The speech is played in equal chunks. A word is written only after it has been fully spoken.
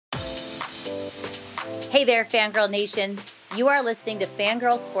Hey there, Fangirl Nation. You are listening to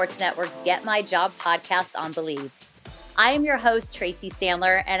Fangirl Sports Network's Get My Job podcast on Believe. I am your host, Tracy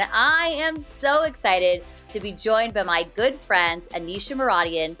Sandler, and I am so excited to be joined by my good friend, Anisha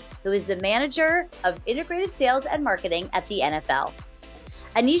Muradian, who is the manager of integrated sales and marketing at the NFL.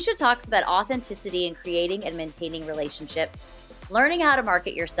 Anisha talks about authenticity in creating and maintaining relationships, learning how to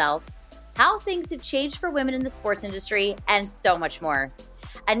market yourself, how things have changed for women in the sports industry, and so much more.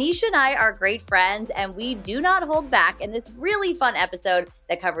 Anisha and I are great friends, and we do not hold back in this really fun episode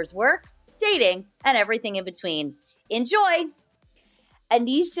that covers work, dating, and everything in between. Enjoy!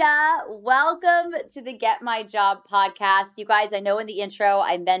 Anisha, welcome to the Get My Job podcast. You guys, I know in the intro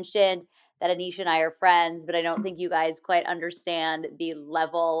I mentioned that Anisha and I are friends, but I don't think you guys quite understand the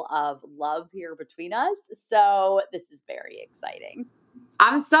level of love here between us. So this is very exciting.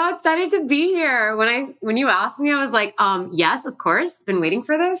 I'm so excited to be here. When you asked me, I was like, yes, of course. Been waiting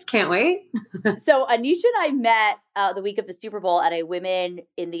for this. Can't wait. So Anisha and I met the week of the Super Bowl at a Women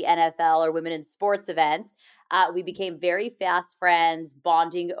in the NFL or Women in Sports event. We became very fast friends,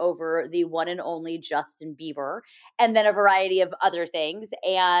 bonding over the one and only Justin Bieber, and then a variety of other things.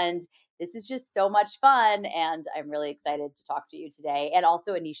 And this is just so much fun. And I'm really excited to talk to you today. And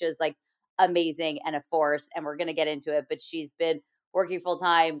also Anisha is like amazing and a force, and we're going to get into it, but she's been working full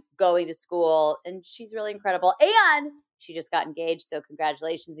time, going to school, and she's really incredible. And she just got engaged. So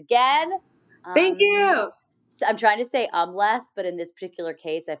congratulations again. Thank you. So I'm trying to say less, but in this particular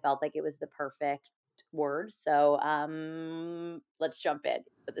case, I felt like it was the perfect word. So let's jump in.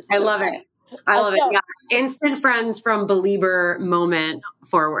 I love it. I love it. Yeah. Instant friends from Belieber moment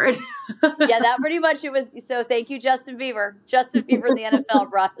forward. Yeah, that pretty much it was. So thank you, Justin Bieber. Justin Bieber and the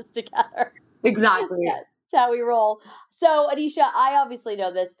NFL brought us together. Exactly. Yeah, that's how we roll. So Anisha, I obviously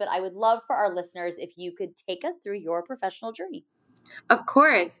know this, but I would love for our listeners if you could take us through your professional journey. Of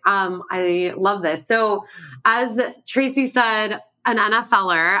course. I love this. So as Tracy said, an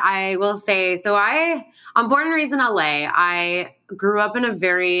NFLer, I will say, so I'm born and raised in LA. I grew up in a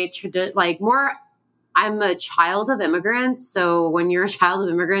very I'm a child of immigrants. So when you're a child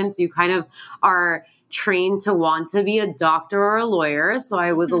of immigrants, you kind of are trained to want to be a doctor or a lawyer. So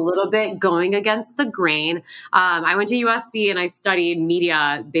I was a little bit going against the grain. I went to USC and I studied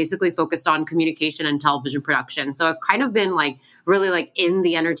media, basically focused on communication and television production. So I've kind of been really in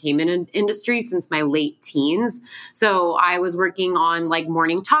the entertainment industry since my late teens. So I was working on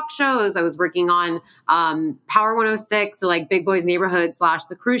morning talk shows. I was working on Power 106, so Big Boys Neighborhood /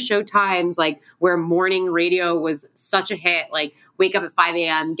 the Cruise Show times, where morning radio was such a hit, wake up at 5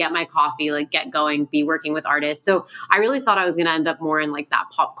 a.m., get my coffee, get going, be working with artists. So I really thought I was going to end up more in that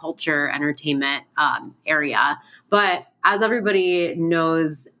pop culture entertainment area. But as everybody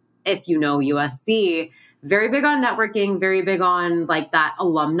knows, if you know USC, very big on networking, very big on that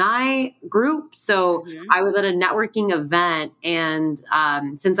alumni group. So I was at a networking event, and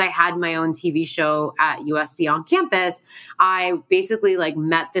since I had my own TV show at USC on campus, I basically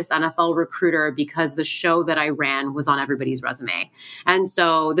met this NFL recruiter because the show that I ran was on everybody's resume. And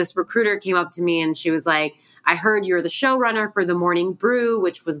so this recruiter came up to me and she was like, I heard you're the showrunner for The Morning Brew,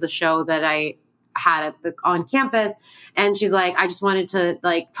 which was the show that I had on campus. And she's like, I just wanted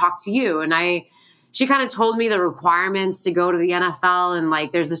to talk to you. And she kind of told me the requirements to go to the NFL,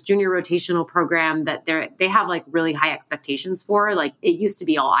 and there's this junior rotational program that they have really high expectations for. It used to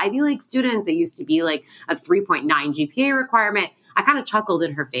be all Ivy League students. It used to be a 3.9 GPA requirement. I kind of chuckled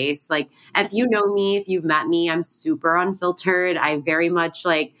in her face. If you know me, if you've met me, I'm super unfiltered. I very much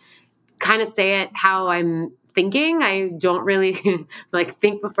kind of say it how I'm thinking. I don't really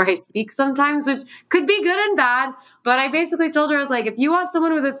think before I speak sometimes, which could be good and bad. But I basically told her, I was like, if you want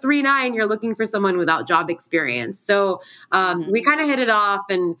someone with a 3.9, you're looking for someone without job experience. So we kind of hit it off,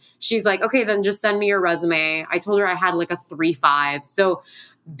 and she's like, okay, then just send me your resume. I told her I had a 3.5. So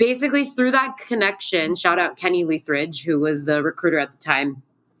basically through that connection, shout out Kenny Leithridge, who was the recruiter at the time,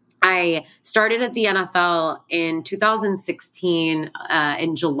 I started at the NFL in 2016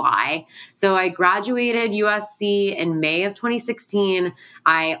 in July. So I graduated USC in May of 2016.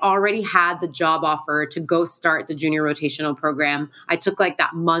 I already had the job offer to go start the junior rotational program. I took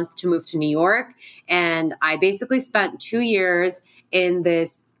that month to move to New York. And I basically spent 2 years in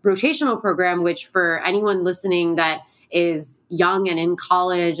this rotational program, which for anyone listening that is young and in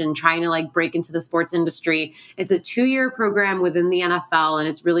college and trying to break into the sports industry, it's a 2-year program within the NFL, and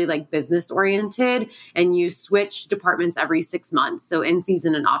it's really business oriented, and you switch departments every 6 months, so in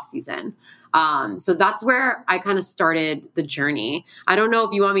season and off season. So that's where I kind of started the journey. I don't know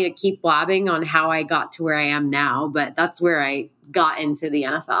if you want me to keep blabbing on how I got to where I am now, but that's where I got into the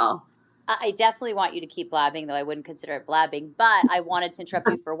NFL. I definitely want you to keep blabbing, though I wouldn't consider it blabbing. But I wanted to interrupt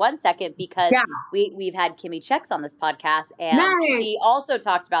you for 1 second because Yeah. we've had Kimmy Checks on this podcast, and Nice. she also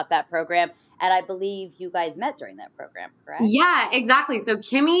talked about that program. And I believe you guys met during that program, correct? Yeah, exactly. So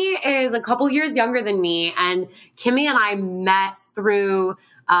Kimmy is a couple years younger than me, and Kimmy and I met through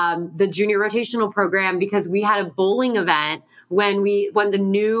the junior rotational program because we had a bowling event when the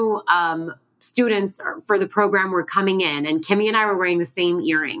new students for the program were coming in, and Kimmy and I were wearing the same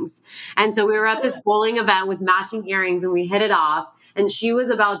earrings. And so we were at this bowling event with matching earrings, and we hit it off. And she was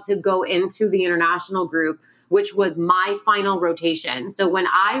about to go into the international group, which was my final rotation. So when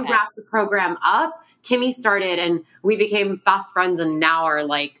I wrapped the program up, Kimmy started, and we became fast friends. And now are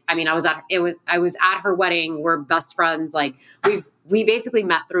like, I mean, I was at her wedding. We're best friends. Like we basically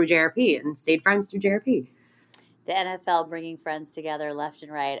met through JRP and stayed friends through JRP. The NFL bringing friends together left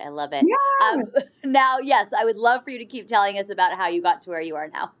and right. I love it. Yeah. Now, yes, I would love for you to keep telling us about how you got to where you are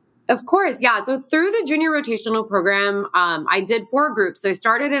now. Of course. Yeah. So through the junior rotational program, I did 4 groups. So I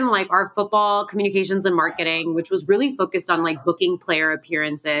started in like our football communications and marketing, which was really focused on like booking player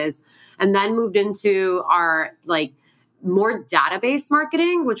appearances, and then moved into our like more database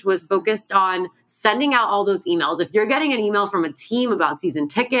marketing, which was focused on sending out all those emails. If you're getting an email from a team about season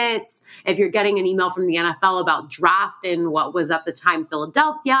tickets, if you're getting an email from the NFL about draft in what was at the time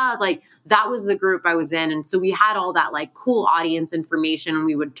Philadelphia, like that was the group I was in. And so we had all that like cool audience information, and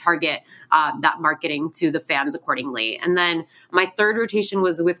we would target that marketing to the fans accordingly. And then my 3rd rotation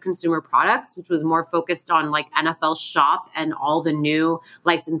was with consumer products, which was more focused on like NFL Shop and all the new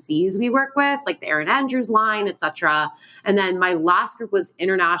licensees we work with, like the Aaron Andrews line, etc. And then my last group was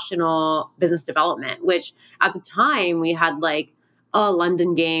international business development, which at the time we had like a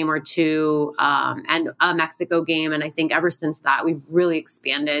London game or 2 and a Mexico game. And I think ever since that, we've really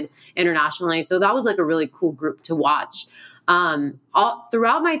expanded internationally. So that was like a really cool group to watch.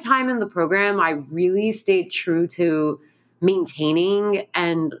 Throughout my time in the program, I really stayed true to maintaining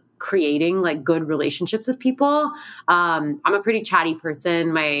and creating like good relationships with people. I'm a pretty chatty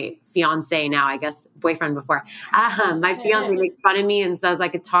person. My fiance now, I guess boyfriend before, my fiance makes fun of me and says I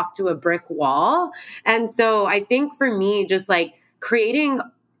could talk to a brick wall. And so I think for me, just like creating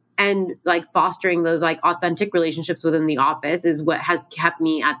and like fostering those like authentic relationships within the office is what has kept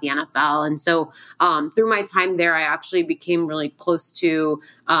me at the NFL. And so through my time there, I actually became really close to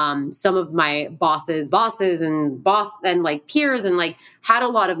some of my bosses and like peers, and like had a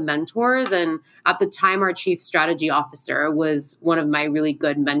lot of mentors. And at the time, our chief strategy officer was one of my really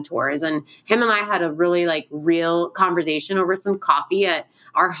good mentors. And him and I had a really like real conversation over some coffee at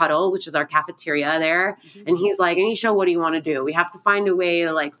our huddle, which is our cafeteria there. Mm-hmm. And he's like, Anisha, what do you want to do? We have to find a way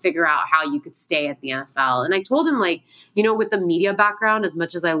to like figure out how you could stay at the NFL. And I told him like, you know, with the media background, as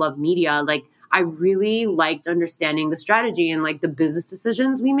much as I love media, like I really liked understanding the strategy and like the business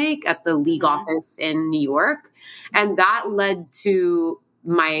decisions we make at the league office in New York. And that led to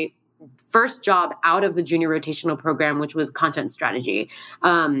my first job out of the junior rotational program, which was content strategy.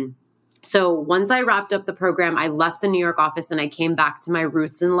 So once I wrapped up the program, I left the New York office and I came back to my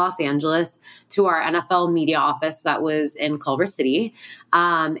roots in Los Angeles to our NFL media office that was in Culver City.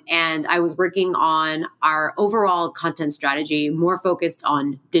 And I was working on our overall content strategy, more focused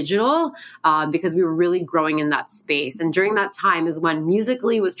on digital, because we were really growing in that space. And during that time is when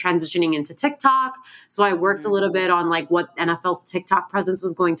Musical.ly was transitioning into TikTok. So I worked a little bit on like what NFL's TikTok presence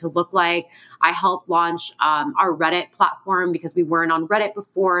was going to look like. I helped launch our Reddit platform because we weren't on Reddit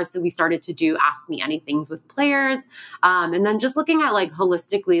before. So we started to do Ask Me Anythings with players. And then just looking at like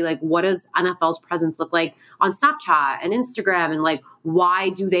holistically, like what does NFL's presence look like on Snapchat and Instagram? And like, why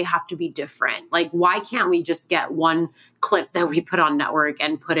do they have to be different? Like, why can't we just get one clip that we put on network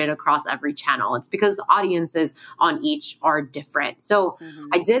and put it across every channel? It's because the audiences on each are different. So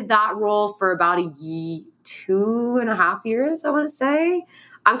I did that role for about 2.5 years, I want to say.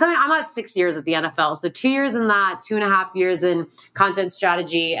 I'm at 6 years at the NFL. So 2 years in that, 2.5 years in content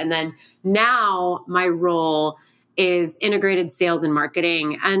strategy. And then now my role is integrated sales and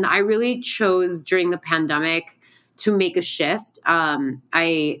marketing. And I really chose during the pandemic to make a shift.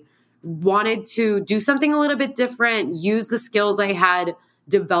 I wanted to do something a little bit different, use the skills I had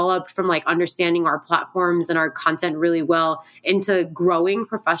developed from like understanding our platforms and our content really well into growing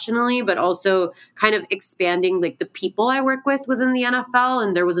professionally, but also kind of expanding like the people I work with within the NFL.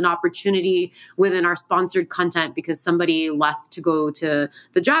 And there was an opportunity within our sponsored content because somebody left to go to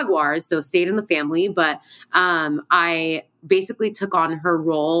the Jaguars, so stayed in the family. But I basically took on her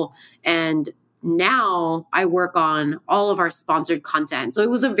role, and now I work on all of our sponsored content. So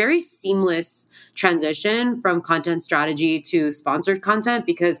it was a very seamless transition from content strategy to sponsored content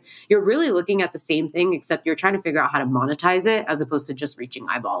because you're really looking at the same thing, except you're trying to figure out how to monetize it as opposed to just reaching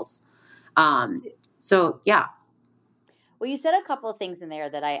eyeballs. So yeah. Well, you said a couple of things in there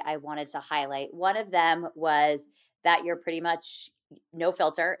that I wanted to highlight. One of them was that you're pretty much no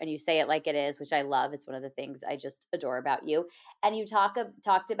filter and you say it like it is, which I love. It's one of the things I just adore about you. And you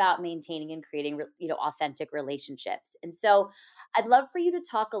talked about maintaining and creating, authentic relationships. And so I'd love for you to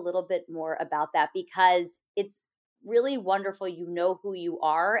talk a little bit more about that because it's really wonderful. You know who you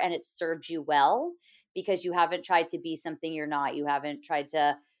are and it served you well because you haven't tried to be something you're not. You haven't tried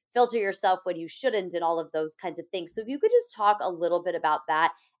to filter yourself when you shouldn't and all of those kinds of things. So if you could just talk a little bit about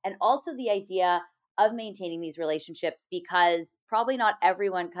that and also the idea of maintaining these relationships because probably not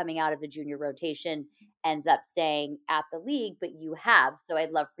everyone coming out of the junior rotation ends up staying at the league, but you have. So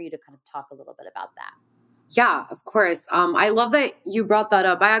I'd love for you to kind of talk a little bit about that. Yeah, of course. I love that you brought that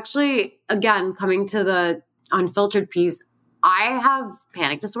up. I actually, again, coming to the unfiltered piece, I have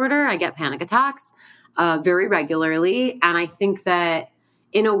panic disorder. I get panic attacks very regularly. And I think that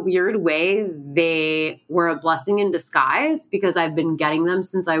in a weird way, they were a blessing in disguise because I've been getting them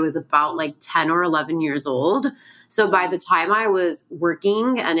since I was about like 10 or 11 years old. So by the time I was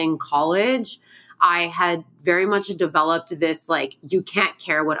working and in college, I had very much developed this like, you can't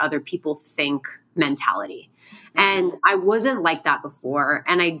care what other people think mentality. And I wasn't like that before.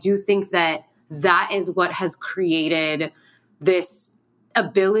 And I do think that that is what has created this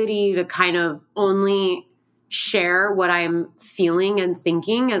ability to kind of only share what I'm feeling and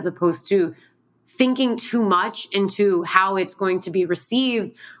thinking as opposed to thinking too much into how it's going to be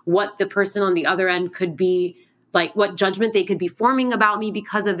received, what the person on the other end could be like, what judgment they could be forming about me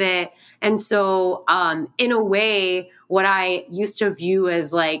because of it. And so, in a way, what I used to view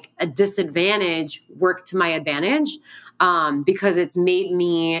as like a disadvantage worked to my advantage, because it's made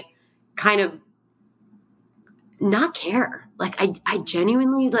me kind of not care. Like I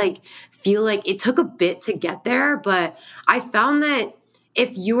genuinely like feel like it took a bit to get there, but I found that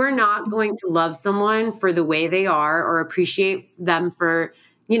if you are not going to love someone for the way they are or appreciate them for,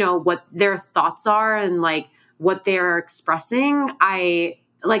 what their thoughts are and like what they're expressing, I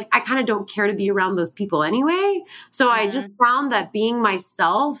kind of don't care to be around those people anyway. So I just found that being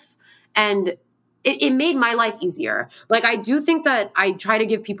myself and it made my life easier. Like, I do think that I try to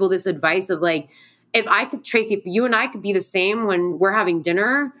give people this advice of like, if I could, Tracy, if you and I could be the same when we're having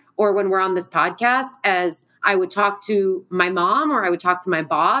dinner or when we're on this podcast as I would talk to my mom or I would talk to my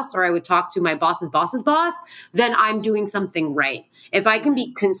boss or I would talk to my boss's boss's boss, then I'm doing something right. If I can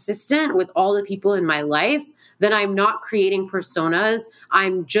be consistent with all the people in my life, then I'm not creating personas.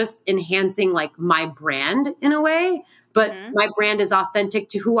 I'm just enhancing like my brand in a way, but my brand is authentic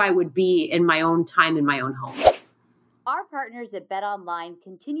to who I would be in my own time, in my own home. Our partners at BetOnline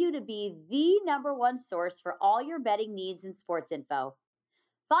continue to be the #1 source for all your betting needs and sports info.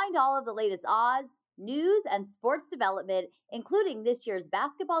 Find all of the latest odds, news, and sports development, including this year's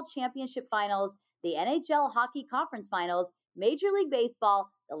basketball championship finals, the NHL hockey conference finals, Major League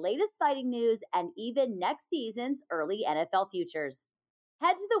Baseball, the latest fighting news, and even next season's early NFL futures.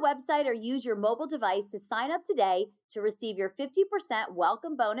 Head to the website or use your mobile device to sign up today to receive your 50%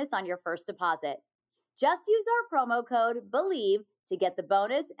 welcome bonus on your first deposit. Just use our promo code BELIEVE to get the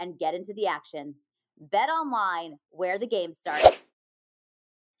bonus and get into the action. Bet online, where the game starts.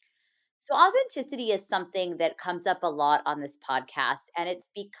 So authenticity is something that comes up a lot on this podcast, and it's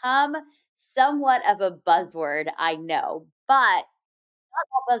become somewhat of a buzzword, I know, but not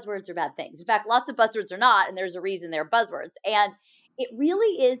all buzzwords are bad things. In fact, lots of buzzwords are not, and there's a reason they're buzzwords. And it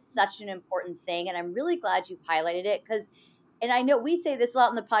really is such an important thing, and I'm really glad you've highlighted it because and I know we say this a lot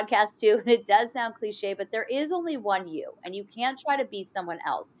on the podcast too, and it does sound cliche, but there is only one you, and you can't try to be someone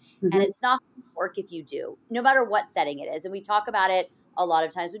else. And it's not going to work if you do, no matter what setting it is. And we talk about it a lot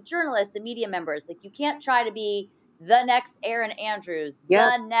of times with journalists and media members. Like, you can't try to be the next Erin Andrews,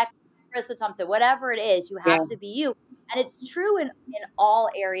 the next Krista Thompson, whatever it is, you have to be you. And it's true in all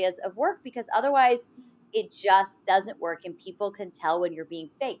areas of work because otherwise it just doesn't work and people can tell when you're being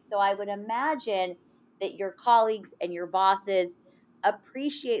fake. So I would imagine that your colleagues and your bosses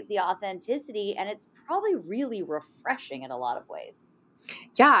appreciate the authenticity, and it's probably really refreshing in a lot of ways.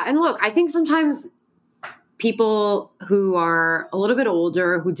 Yeah. And look, I think sometimes people who are a little bit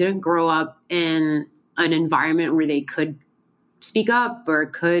older, who didn't grow up in an environment where they could speak up or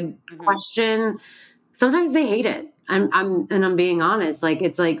could question, sometimes they hate it. I'm being honest. Like,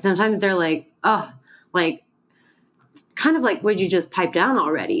 it's like, sometimes they're like, oh, like, kind of like, would you just pipe down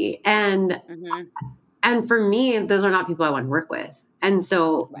already? And for me, those are not people I want to work with. And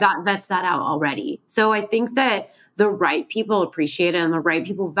so that vets that out already. So I think that the right people appreciate it and the right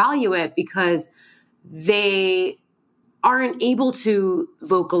people value it because they aren't able to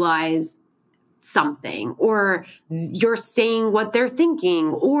vocalize something, or you're saying what they're thinking,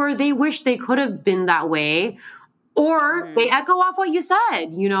 or they wish they could have been that way, or they echo off what you said,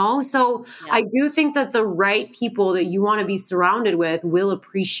 you know? So I do think that the right people that you want to be surrounded with will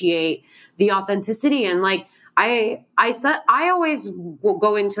appreciate the authenticity. And like, I always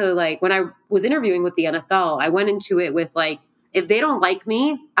go into, like, when I was interviewing with the NFL, I went into it with like, if they don't like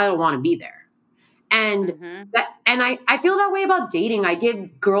me, I don't want to be there. And I feel that way about dating. I give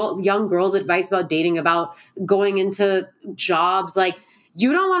young girls advice about dating, about going into jobs. Like,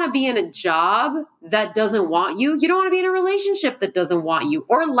 you don't want to be in a job that doesn't want you. You don't want to be in a relationship that doesn't want you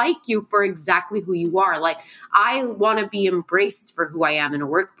or like you for exactly who you are. Like, I want to be embraced for who I am in a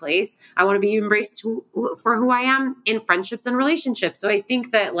workplace. I want to be embraced for who I am in friendships and relationships. So I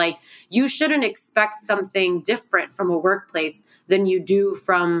think that, like, you shouldn't expect something different from a workplace than you do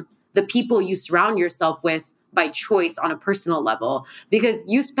from the people you surround yourself with by choice on a personal level, because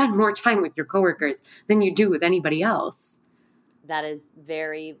you spend more time with your coworkers than you do with anybody else. That is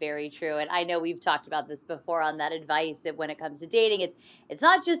very, very true. And I know we've talked about this before on that advice that when it comes to dating, it's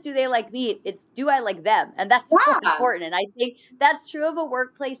not just do they like me, it's do I like them? And that's really important. And I think that's true of a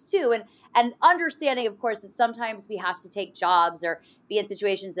workplace too. And understanding, of course, that sometimes we have to take jobs or be in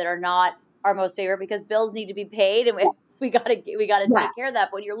situations that are not our most favorite because bills need to be paid, and we gotta take care of that.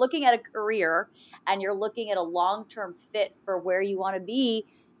 But when you're looking at a career and you're looking at a long-term fit for where you want to be,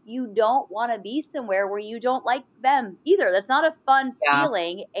 you don't want to be somewhere where you don't like them either. That's not a fun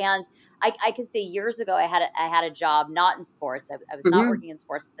feeling. And I can say years ago, I had a job, not in sports. I was not working in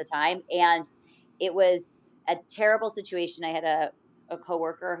sports at the time. And it was a terrible situation. I had a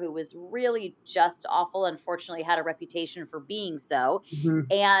coworker who was really just awful. Unfortunately, had a reputation for being so,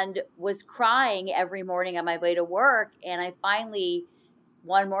 and was crying every morning on my way to work. And I finally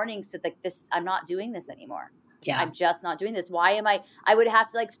one morning said, like, I'm not doing this anymore. Yeah. I'm just not doing this. Why am I would have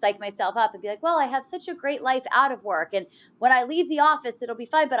to like psych myself up and be like, well, I have such a great life out of work, and when I leave the office, it'll be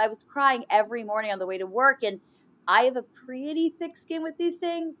fine. But I was crying every morning on the way to work. And I have a pretty thick skin with these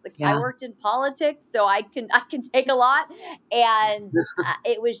things. Like, I worked in politics, so I can take a lot. And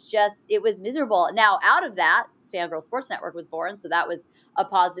it was miserable. Now, out of that, Fangirl Sports Network was born. So that was a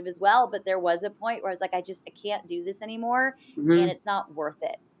positive as well. But there was a point where I was like, I can't do this anymore. And it's not worth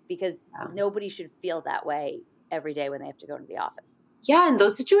it, because nobody should feel that way every day when they have to go into the office. Yeah. And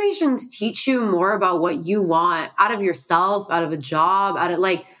those situations teach you more about what you want out of yourself, out of a job,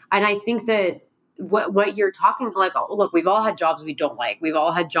 and I think that what you're talking, like, oh, look, we've all had jobs we don't like. We've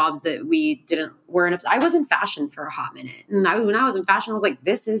all had jobs that we weren't. I was in fashion for a hot minute. And when I was in fashion, I was like,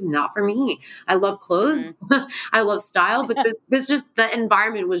 this is not for me. I love clothes. I love style, but this just, the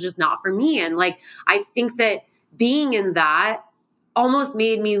environment was just not for me. And like, I think that being in that almost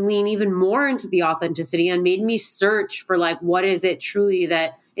made me lean even more into the authenticity and made me search for, like, what is it truly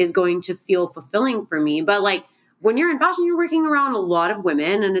that is going to feel fulfilling for me. But like, when you're in fashion, you're working around a lot of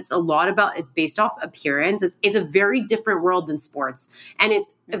women, and it's based off appearance. It's a very different world than sports, and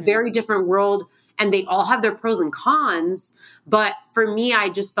it's a very different world, and they all have their pros and cons. But for me, I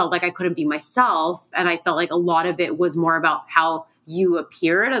just felt like I couldn't be myself. And I felt like a lot of it was more about how you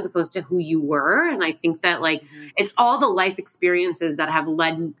appeared as opposed to who you were. And I think that, like, it's all the life experiences that have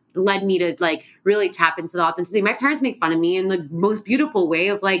led me to, like, really tap into the authenticity. My parents make fun of me in the most beautiful way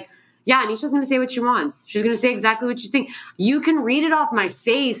of, like, yeah, Anisha's going to say what she wants. She's going to say exactly what you think. You can read it off my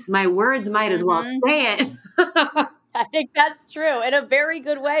face. My words might as well say it. I think that's true in a very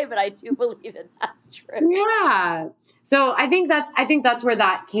good way, but I do believe that that's true. Yeah. So I think that's where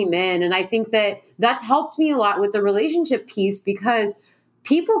that came in. And I think that that's helped me a lot with the relationship piece, because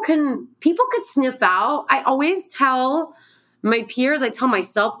people could sniff out. I always tell my peers, I tell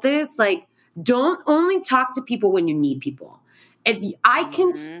myself this, like, don't only talk to people when you need people. If I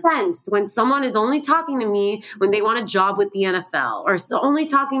can sense when someone is only talking to me when they want a job with the NFL, or only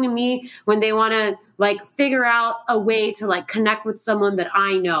talking to me when they want to, like, figure out a way to, like, connect with someone that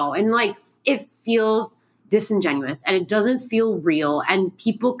I know, and, like, it feels disingenuous and it doesn't feel real, and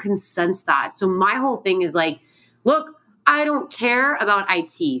people can sense that. So my whole thing is, like, look, I don't care about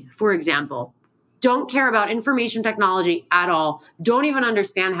IT, for example. Don't care about information technology at all. Don't even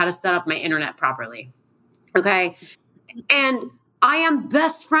understand how to set up my internet properly. Okay. And I am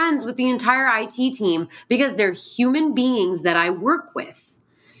best friends with the entire IT team because they're human beings that I work with.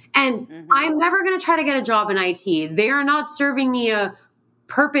 And I'm never going to try to get a job in IT. They are not serving me a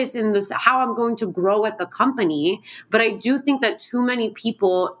purpose in this, how I'm going to grow at the company. But I do think that too many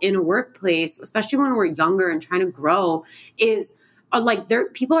people in a workplace, especially when we're younger and trying to grow, is like,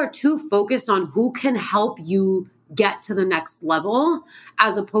 people are too focused on who can help you get to the next level,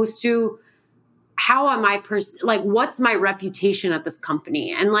 as opposed to, how am I like, what's my reputation at this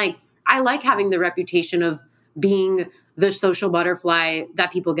company? And, like, I like having the reputation of being the social butterfly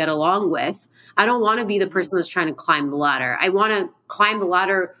that people get along with. I don't want to be the person that's trying to climb the ladder. I want to climb the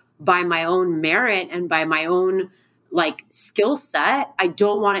ladder by my own merit and by my own like skill set. I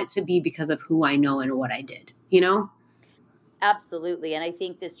don't want it to be because of who I know and what I did, you know? Absolutely. And I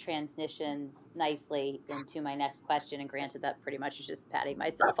think this transitions nicely into my next question. And granted, that pretty much is just patting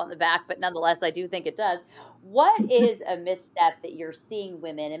myself on the back, but nonetheless, I do think it does. What is a misstep that you're seeing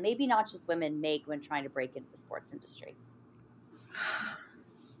women, and maybe not just women, make when trying to break into the sports industry?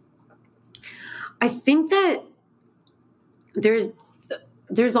 I think that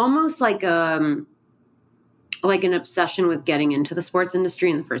there's almost like an obsession with getting into the sports industry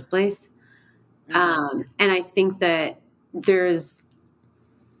in the first place. And I think that there's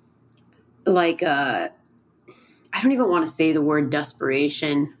like I don't even want to say the word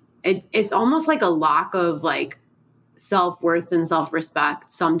desperation. It's almost like a lack of like self-worth and self-respect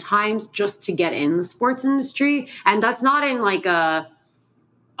sometimes just to get in the sports industry. And that's not in like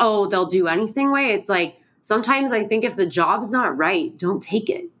they'll do anything way. It's like, sometimes I think if the job's not right, don't take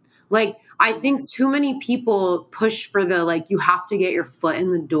it. Like, I think too many people push for the, like, you have to get your foot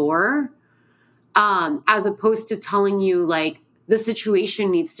in the door, as opposed to telling you, like, the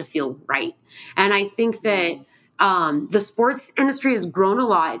situation needs to feel right. And I think that the sports industry has grown a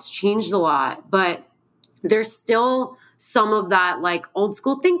lot. It's changed a lot. But there's still some of that, like, old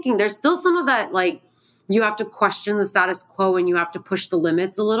school thinking. There's still some of that, like, you have to question the status quo and you have to push the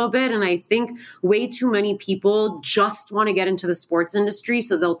limits a little bit. And I think way too many people just want to get into the sports industry,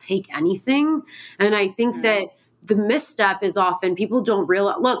 so they'll take anything. And I think that the misstep is often people don't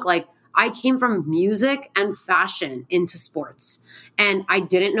realize, look, like, I came from music and fashion into sports, and I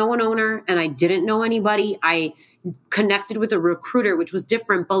didn't know an owner and I didn't know anybody. I connected with a recruiter, which was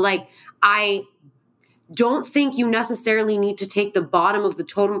different, but like, I don't think you necessarily need to take the bottom of the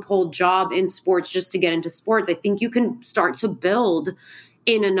totem pole job in sports just to get into sports. I think you can start to build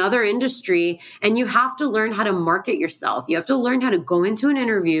in another industry, and you have to learn how to market yourself. You have to learn how to go into an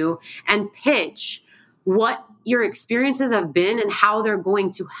interview and pitch what your experiences have been and how they're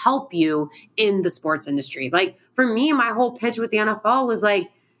going to help you in the sports industry. Like, for me, my whole pitch with the NFL was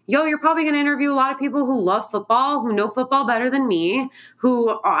like, yo, you're probably going to interview a lot of people who love football, who know football better than me,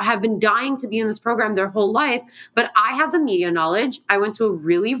 who have been dying to be in this program their whole life. But I have the media knowledge. I went to a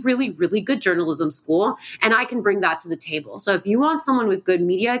really, really, really good journalism school, and I can bring that to the table. So if you want someone with good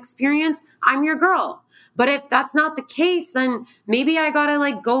media experience, I'm your girl. But if that's not the case, then maybe I got to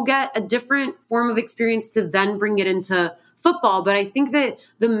like go get a different form of experience to then bring it into football. But I think that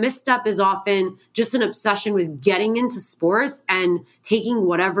the misstep is often just an obsession with getting into sports and taking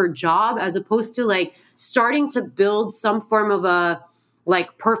whatever job, as opposed to like starting to build some form of a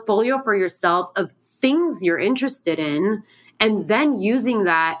like portfolio for yourself of things you're interested in, and then using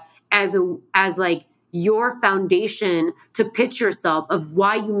that as like your foundation to pitch yourself of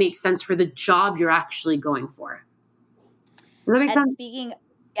why you make sense for the job you're actually going for. Does that make sense? It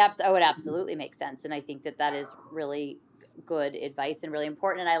absolutely makes sense. And I think that is really good advice and really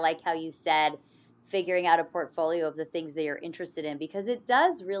important. And I like how you said figuring out a portfolio of the things that you're interested in, because it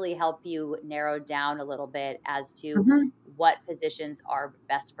does really help you narrow down a little bit as to what positions are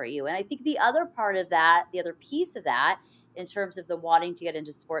best for you. And I think the other part of that, the other piece of that, in terms of the wanting to get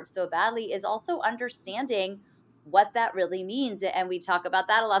into sports so badly, is also understanding what that really means. And we talk about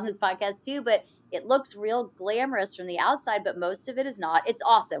that a lot on this podcast too, but it looks real glamorous from the outside, but most of it is not. It's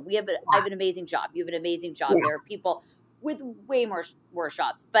awesome. I have an amazing job. You have an amazing job. Yeah. There are people with way more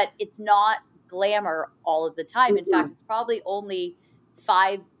jobs, but it's not glamour all of the time. In fact, it's probably only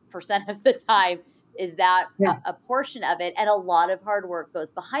 5% of the time is that a portion of it. And a lot of hard work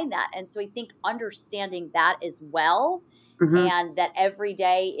goes behind that. And so I think understanding that as well, and that every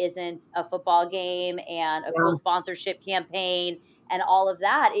day isn't a football game and a cool sponsorship campaign and all of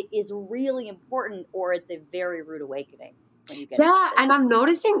that, it is really important, or it's a very rude awakening when you get into business. And I'm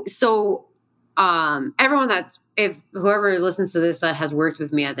noticing, so everyone if whoever listens to this that has worked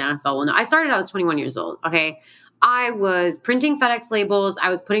with me at the NFL will know, I was 21 years old. Okay. I was printing FedEx labels. I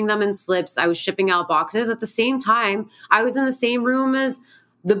was putting them in slips. I was shipping out boxes. At the same time, I was in the same room as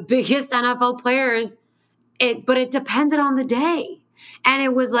the biggest NFL players. But it depended on the day. And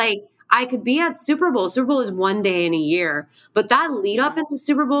it was like, I could be at Super Bowl. Super Bowl is one day in a year. But that lead up into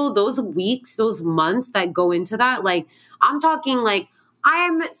Super Bowl, those weeks, those months that go into that, like, I'm talking like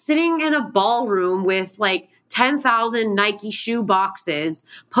I'm sitting in a ballroom with like 10,000 Nike shoe boxes,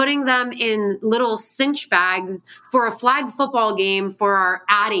 putting them in little cinch bags for a flag football game for our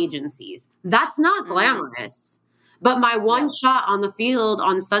ad agencies. That's not glamorous. But my one shot on the field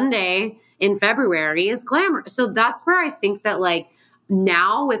on Sunday in February is glamorous. So that's where I think that like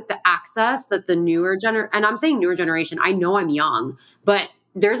now with the access that the newer and I'm saying newer generation, I know I'm young, but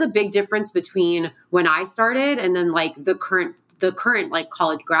there's a big difference between when I started and then like the current like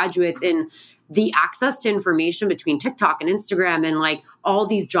college graduates in the access to information between TikTok and Instagram and like all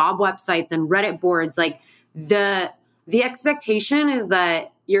these job websites and Reddit boards. Like the expectation is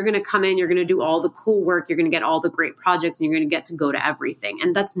that you're going to come in, you're going to do all the cool work, you're going to get all the great projects, and you're going to get to go to everything.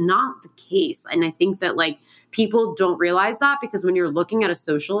 And that's not the case. And I think that like people don't realize that, because when you're looking at a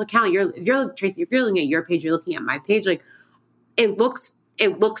social account, if you're Tracy, if you're looking at your page, you're looking at my page, like it looks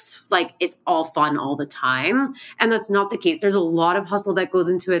like it's all fun all the time. And that's not the case. There's a lot of hustle that goes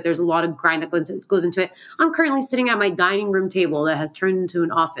into it. There's a lot of grind that goes into it. I'm currently sitting at my dining room table that has turned into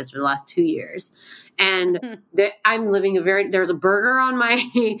an office for the last 2 years. And I'm living there's a burger on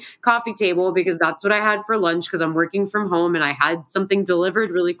my coffee table because that's what I had for lunch, because I'm working from home and I had something delivered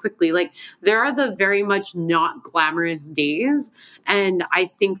really quickly. Like there are the very much not glamorous days. And I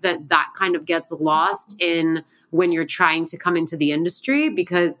think that kind of gets lost in when you're trying to come into the industry,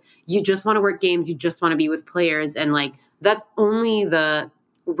 because you just want to work games, you just want to be with players. And like, that's only the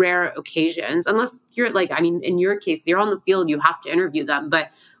rare occasions, unless you're like, I mean, in your case, you're on the field, you have to interview them. But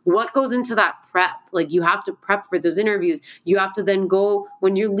what goes into that prep? Like you have to prep for those interviews. You have to then go,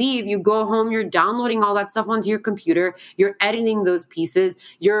 when you leave, you go home, you're downloading all that stuff onto your computer. You're editing those pieces.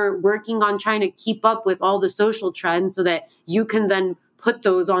 You're working on trying to keep up with all the social trends so that you can then put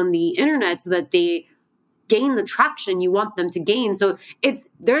those on the internet so that they gain the traction you want them to gain. So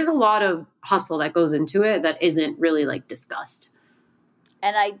there's a lot of hustle that goes into it that isn't really like discussed.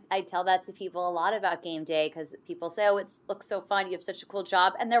 And I tell that to people a lot about game day, because people say, oh, it looks so fun, you have such a cool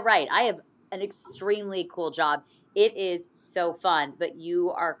job. And they're right. I have an extremely cool job. It is so fun. But you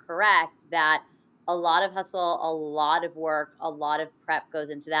are correct that a lot of hustle, a lot of work, a lot of prep goes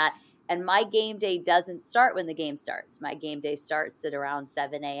into that. And my game day doesn't start when the game starts. My game day starts at around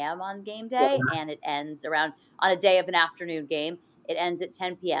 7 a.m. on game day, and it ends on a day of an afternoon game. It ends at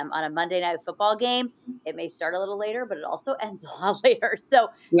 10 p.m. On a Monday night football game. It may start a little later, but it also ends a lot later. So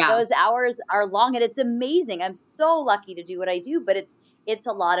those hours are long, and it's amazing. I'm so lucky to do what I do, but it's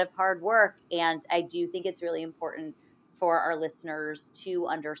a lot of hard work. And I do think it's really important for our listeners to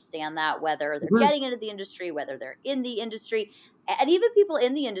understand that, whether they're getting into the industry, whether they're in the industry, and even people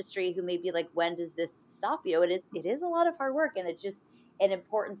in the industry who may be like, when does this stop? You know, it is a lot of hard work, and it's just an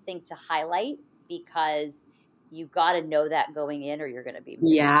important thing to highlight, because you got to know that going in, or you're going to be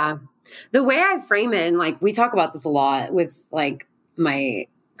miserable. Yeah. The way I frame it, and like we talk about this a lot with like my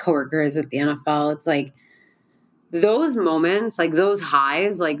coworkers at the NFL, it's like those moments, like those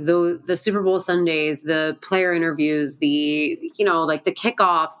highs, like the Super Bowl Sundays, the player interviews, like the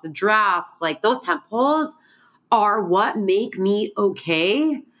kickoffs, the drafts, like those tentpoles are what make me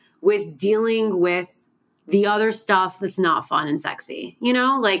okay with dealing with the other stuff that's not fun and sexy,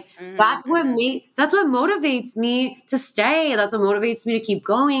 like that's what motivates me to stay. That's what motivates me to keep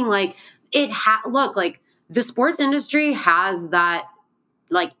going. Like look, like the sports industry has that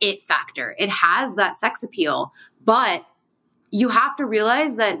like it factor. It has that sex appeal, but you have to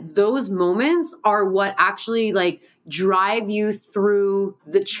realize that those moments are what actually like drive you through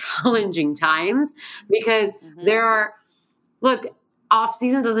the challenging times, because off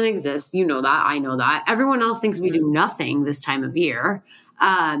season doesn't exist. You know that. I know that. Everyone else thinks we do nothing this time of year.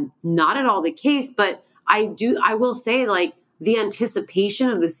 Not at all the case, but I will say like the anticipation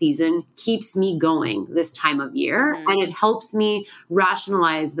of the season keeps me going this time of year, and it helps me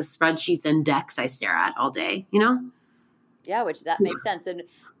rationalize the spreadsheets and decks I stare at all day, Yeah, which that makes sense. And I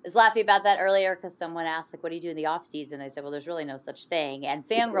was laughing about that earlier because someone asked, like, what do you do in the off season? I said, well, there's really no such thing. And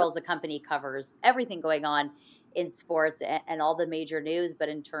Fangirls, the company, covers everything going on in sports and all the major news. But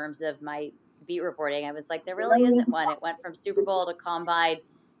in terms of my beat reporting, I was like, there really isn't one. It went from Super Bowl to Combine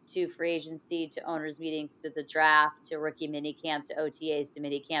to free agency to owners meetings to the draft to rookie mini camp to OTAs to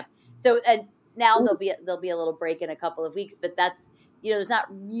mini camp. So and now there'll be a little break in a couple of weeks, but that's, there's not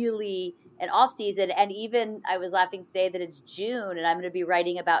really an off season. And even I was laughing today that it's June and I'm going to be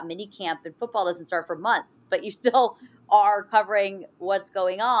writing about mini camp, and football doesn't start for months, but you still are covering what's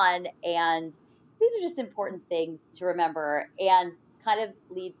going on. And these are just important things to remember, and kind of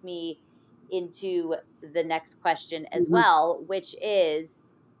leads me into the next question as well, which is,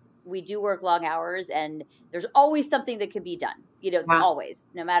 we do work long hours and there's always something that can be done, always,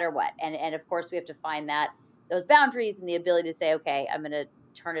 no matter what. And of course we have to find those boundaries and the ability to say, okay, I'm going to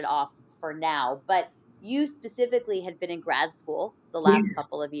turn it off for now. But you specifically had been in grad school the last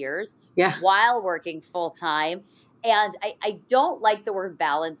couple of years while working full time. And I don't like the word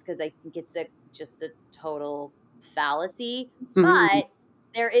balance because I think it's just a total fallacy, but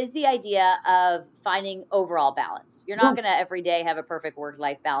there is the idea of finding overall balance. You're not going to every day have a perfect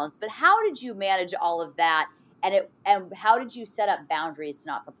work-life balance, but how did you manage all of that? And how did you set up boundaries to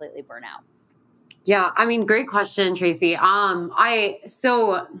not completely burn out? Yeah, I mean, great question, Tracy.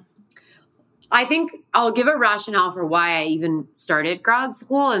 I think I'll give a rationale for why I even started grad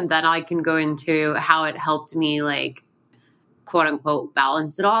school, and then I can go into how it helped me, like, quote unquote,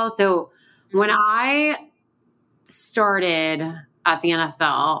 balance it all. So when I started at the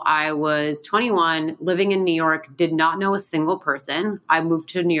NFL, I was 21, living in New York, did not know a single person. I moved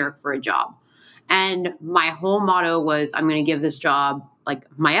to New York for a job. And my whole motto was, I'm going to give this job like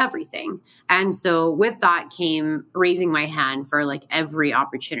my everything. And so with that came raising my hand for like every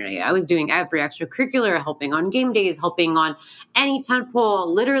opportunity. I was doing every extracurricular, helping on game days, helping on any tentpole,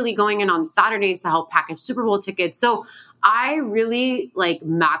 literally going in on Saturdays to help package Super Bowl tickets. So I really like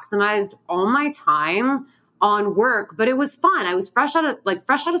maximized all my time on work, but it was fun. I was fresh out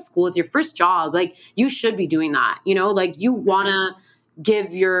of school. It's your first job. Like you should be doing that, like you want to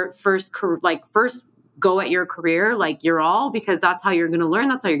give your first go at your career, like your all, because that's how you're going to learn.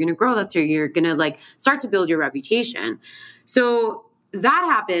 That's how you're going to grow. That's how you're going to like start to build your reputation. So that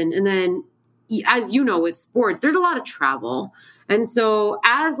happened. And then as you know, with sports, there's a lot of travel. And so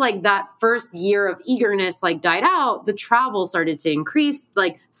as like that first year of eagerness like died out, the travel started to increase,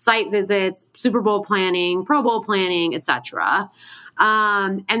 like site visits, Super Bowl planning, Pro Bowl planning, etc.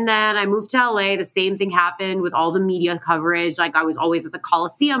 And then I moved to LA. The same thing happened with all the media coverage. Like I was always at the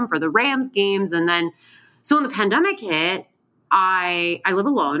Coliseum for the Rams games. And then, so when the pandemic hit, I live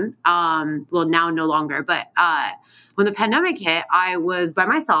alone. Well, now no longer, but when the pandemic hit, I was by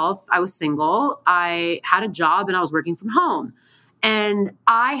myself. I was single. I had a job and I was working from home. And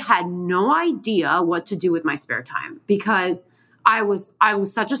I had no idea what to do with my spare time because I was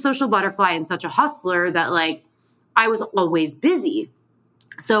such a social butterfly and such a hustler that like I was always busy.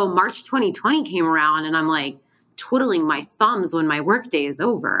 So March 2020 came around and I'm like twiddling my thumbs when my workday is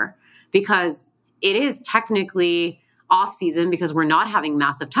over because it is technically off season because we're not having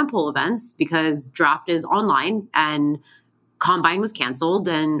massive tentpole events because draft is online and Combine was canceled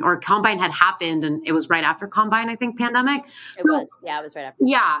or Combine had happened and it was right after Combine, I think, pandemic. It was right after.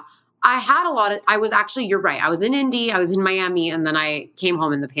 Yeah. You're right. I was in Indy, I was in Miami, and then I came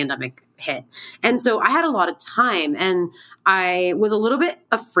home and the pandemic hit. And so I had a lot of time and I was a little bit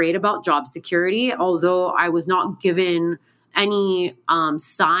afraid about job security, although I was not given any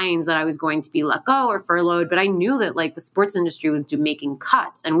signs that I was going to be let go or furloughed, but I knew that like the sports industry was making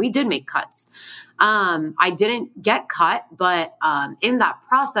cuts and we did make cuts. I didn't get cut, but in that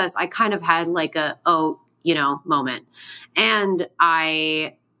process, I kind of had like moment. And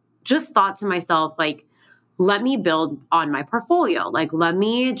I just thought to myself, like, let me build on my portfolio. Like, let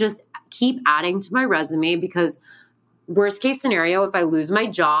me just keep adding to my resume because worst case scenario, if I lose my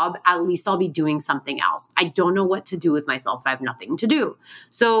job, at least I'll be doing something else. I don't know what to do with myself. I have nothing to do.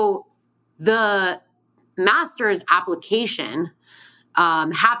 So the master's application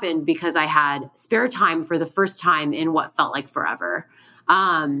happened because I had spare time for the first time in what felt like forever.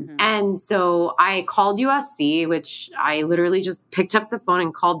 And so I called USC, which I literally just picked up the phone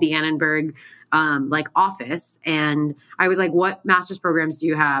and called the Annenberg office. And I was like, what master's programs do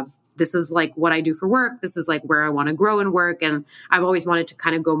you have? This is like what I do for work. This is like where I want to grow and work. And I've always wanted to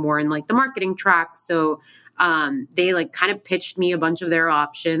kind of go more in like the marketing track. So they like kind of pitched me a bunch of their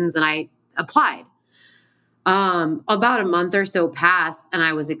options and I applied. About a month or so passed and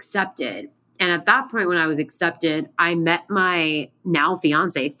I was accepted. And at that point when I was accepted, I met my now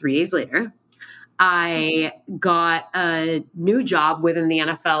fiance 3 days later. I got a new job within the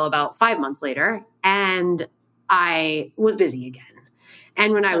NFL about 5 months later, and I was busy again.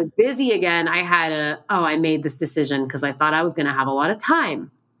 And when I was busy again, I made this decision because I thought I was going to have a lot of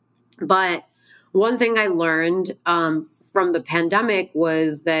time. But one thing I learned from the pandemic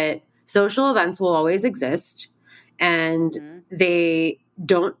was that social events will always exist, and they're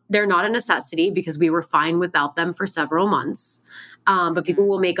not a necessity because we were fine without them for several months. But people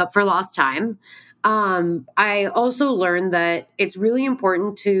will make up for lost time. I also learned that it's really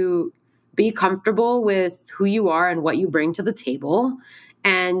important to be comfortable with who you are and what you bring to the table.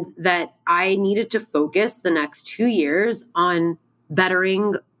 And that I needed to focus the next 2 years on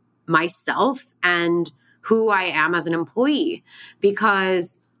bettering myself and who I am as an employee,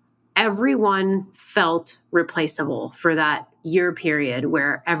 because everyone felt replaceable for that year period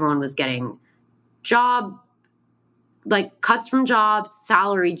where everyone was getting cuts from jobs,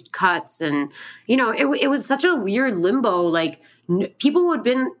 salary cuts. And, it was such a weird limbo. Like people who had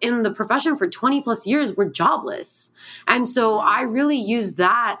been in the profession for 20 plus years were jobless. And so I really used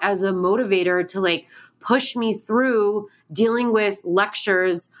that as a motivator to like push me through dealing with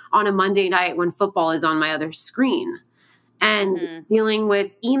lectures on a Monday night when football is on my other screen, and dealing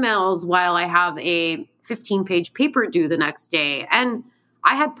with emails while I have a 15-page paper due the next day. And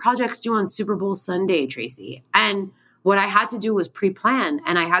I had projects due on Super Bowl Sunday, Tracy. And what I had to do was pre-plan,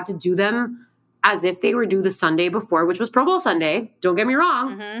 and I had to do them as if they were due the Sunday before, which was Pro Bowl Sunday. Don't get me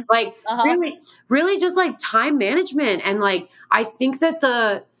wrong. Like really just like time management. And like, I think that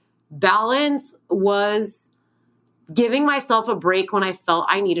the balance was giving myself a break when I felt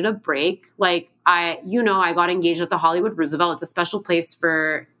I needed a break. Like I got engaged at the Hollywood Roosevelt. It's a special place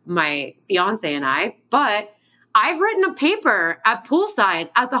for my fiance and I, but I've written a paper at poolside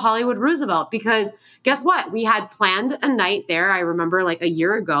at the Hollywood Roosevelt because guess what? We had planned a night there. I remember like a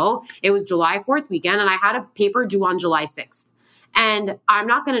year ago, it was July 4th weekend, and I had a paper due on July 6th. And I'm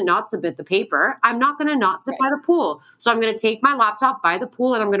not going to not submit the paper. I'm not going to not sit by the pool. So I'm going to take my laptop by the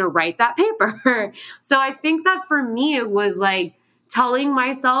pool and I'm going to write that paper. So I think that for me, it was like telling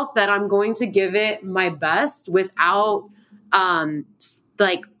myself that I'm going to give it my best without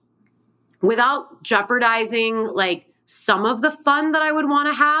without jeopardizing like some of the fun that I would want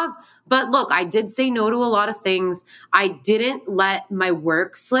to have. But look, I did say no to a lot of things. I didn't let my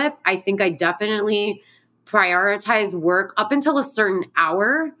work slip. I think I definitely prioritized work up until a certain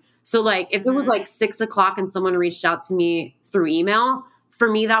hour. So like if it was like 6:00 and someone reached out to me through email, for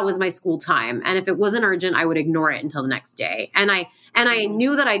me, that was my school time. And if it wasn't urgent, I would ignore it until the next day. And I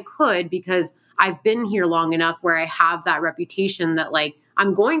knew that I could because I've been here long enough where I have that reputation that like,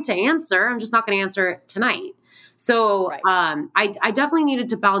 I'm going to answer. I'm just not going to answer it tonight. So I definitely needed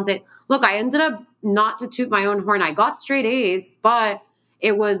to balance it. Look, I ended up, not to toot my own horn, I got straight A's, but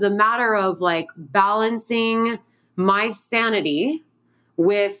it was a matter of like balancing my sanity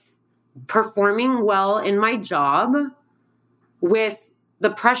with performing well in my job with the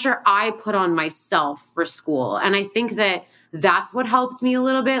pressure I put on myself for school. And I think that that's what helped me a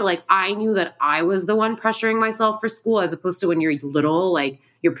little bit. Like I knew that I was the one pressuring myself for school as opposed to when you're little, like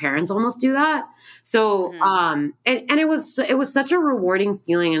your parents almost do that. So, and it was such a rewarding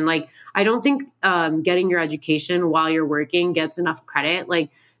feeling. And like, I don't think getting your education while you're working gets enough credit. Like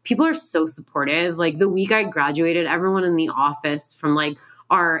people are so supportive. Like the week I graduated, everyone in the office from like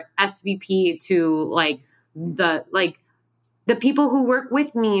our SVP to like the people who work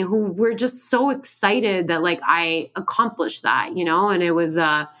with me who were just so excited that like I accomplished that, and it was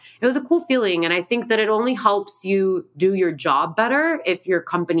a cool feeling. And I think that it only helps you do your job better if your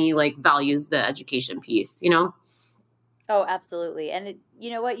company like values the education piece, Oh, absolutely. And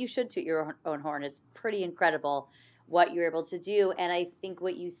you know what? You should toot your own horn. It's pretty incredible what you're able to do. And I think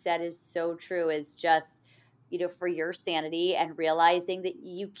what you said is so true, is just, for your sanity and realizing that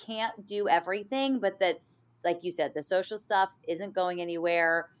you can't do everything, but that, like you said, the social stuff isn't going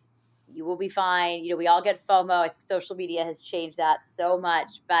anywhere. You will be fine. We all get FOMO. I think social media has changed that so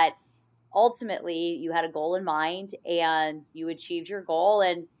much, but ultimately you had a goal in mind and you achieved your goal.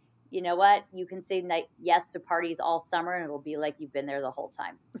 And you know what? You can say yes to parties all summer and it'll be like you've been there the whole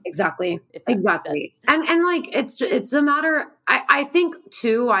time. Exactly. Exactly. And like, it's a matter, I think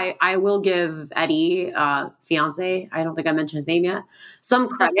too, I will give Eddie, fiance, I don't think I mentioned his name yet, some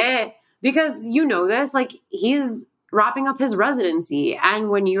credit. Because this, like he's wrapping up his residency. And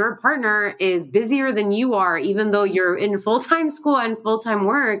when your partner is busier than you are, even though you're in full-time school and full-time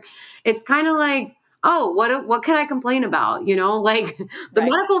work, it's kind of like, oh, what can I complain about? Like the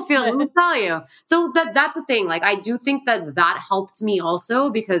medical field, let me tell you. So that's the thing. Like, I do think that helped me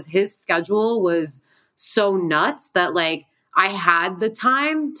also because his schedule was so nuts that like I had the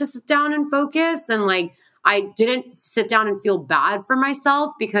time to sit down and focus. And like, I didn't sit down and feel bad for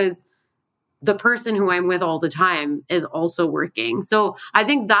myself because the person who I'm with all the time is also working. So I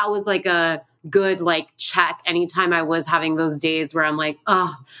think that was like a good like check anytime I was having those days where I'm like,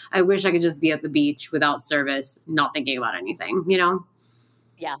 oh, I wish I could just be at the beach without service, not thinking about anything,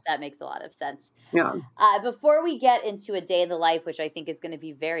 Yeah, that makes a lot of sense. Yeah. Before we get into a day in the life, which I think is going to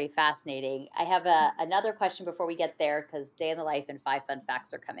be very fascinating, I have another question before we get there, because day in the life and 5 fun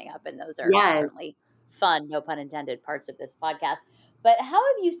facts are coming up, and those are certainly fun, no pun intended, parts of this podcast. But how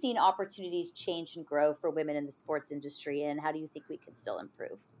have you seen opportunities change and grow for women in the sports industry, and how do you think we can still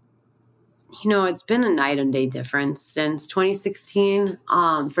improve? It's been a night and day difference since 2016.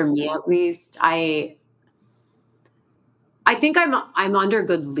 For me, at least, I think I'm under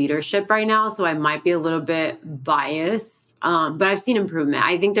good leadership right now, so I might be a little bit biased, but I've seen improvement.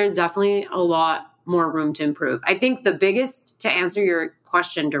 I think there's definitely a lot more room to improve. I think to answer your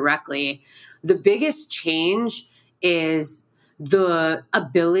question directly, the biggest change is the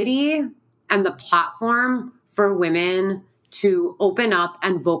ability and the platform for women to open up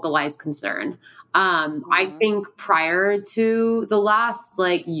and vocalize concern. I think prior to the last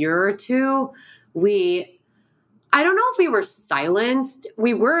like year or two, I don't know if we were silenced.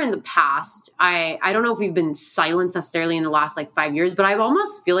 We were in the past. I don't know if we've been silenced necessarily in the last like 5 years, but I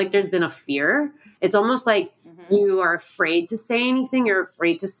almost feel like there's been a fear. It's almost like you are afraid to say anything. You're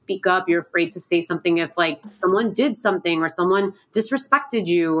afraid to speak up. You're afraid to say something if like someone did something or someone disrespected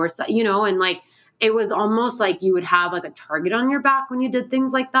you or, you know, and like it was almost like you would have like a target on your back when you did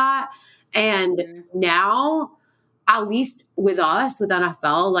things like that. And now, at least with us, with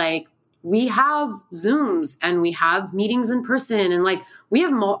NFL, like, we have Zooms and we have meetings in person, and like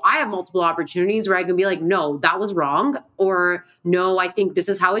I have multiple opportunities where I can be like, no, that was wrong, or no, I think this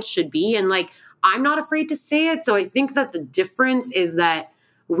is how it should be. And like, I'm not afraid to say it. So I think that the difference is that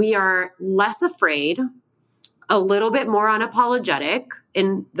we are less afraid, a little bit more unapologetic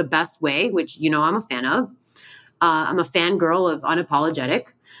in the best way, which, you know, I'm a fan of. I'm a fangirl of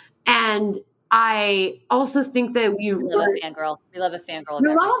unapologetic. And I also think that we love a fangirl. We love a fangirl.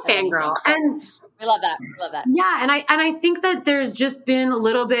 We love a fangirl. And we love that. We love that. Yeah. And I think that there's just been a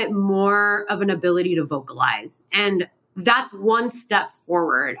little bit more of an ability to vocalize. And that's one step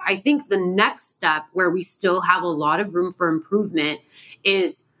forward. I think the next step, where we still have a lot of room for improvement,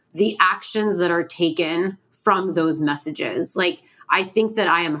 is the actions that are taken from those messages. Like, I think that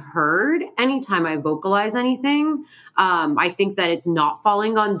I am heard anytime I vocalize anything. I think that it's not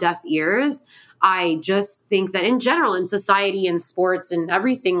falling on deaf ears. I just think that in general, in society and sports and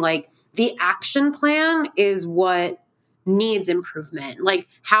everything, like, the action plan is what needs improvement. Like,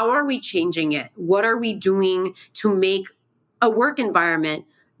 how are we changing it? What are we doing to make a work environment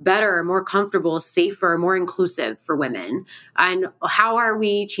better, more comfortable, safer, more inclusive for women? And how are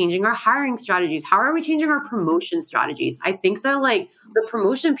we changing our hiring strategies? How are we changing our promotion strategies? I think that like the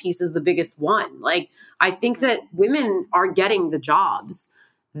promotion piece is the biggest one. Like, I think that women are getting the jobs.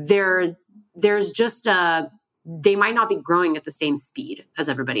 There's just they might not be growing at the same speed as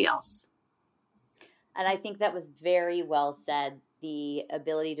everybody else. And I think that was very well said. The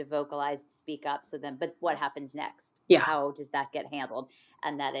ability to vocalize, to speak up. So then, but what happens next? Yeah. How does that get handled?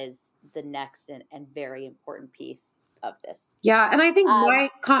 And that is the next and very important piece of this. Yeah. And I think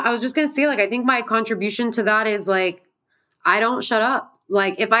I was just going to say, like, I think my contribution to that is like, I don't shut up.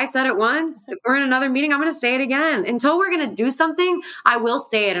 Like, if I said it once, if we're in another meeting, I'm going to say it again. Until we're going to do something, I will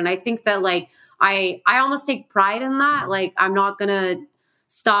say it. And I think that like, I almost take pride in that. Like, I'm not going to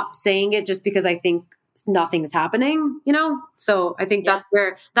stop saying it just because I think nothing's happening, you know? So I think that's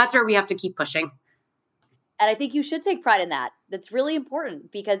where we have to keep pushing. And I think you should take pride in that. That's really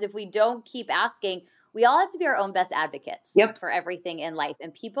important, because if we don't keep asking, we all have to be our own best advocates for everything in life.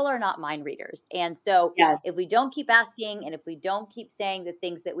 And people are not mind readers. And so if we don't keep asking, and if we don't keep saying the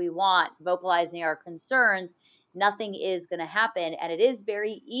things that we want, vocalizing our concerns, nothing is going to happen. And it is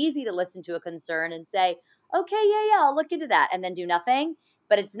very easy to listen to a concern and say, okay, yeah, I'll look into that, and then do nothing.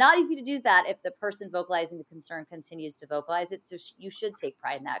 But it's not easy to do that if the person vocalizing the concern continues to vocalize it. So you should take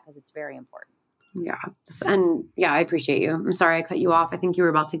pride in that, because it's very important. Yeah. And yeah, I appreciate you. I'm sorry I cut you off. I think you were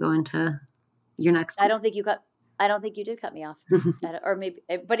about to go into your next. I don't think you did cut me off. Or maybe,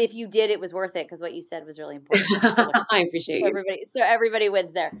 but if you did, it was worth it, because what you said was really important. So I appreciate you. Everybody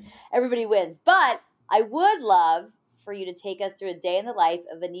wins there. Everybody wins. But I would love for you to take us through a day in the life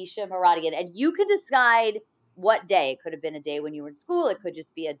of Anisha Mouradian. And you could decide what day. It could have been a day when you were in school. It could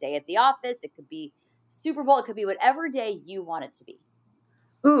just be a day at the office. It could be Super Bowl. It could be whatever day you want it to be.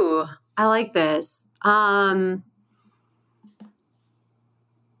 Ooh, I like this. I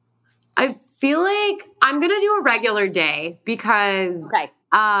feel like I'm going to do a regular day, because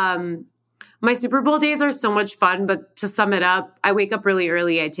my Super Bowl days are so much fun. But to sum it up, I wake up really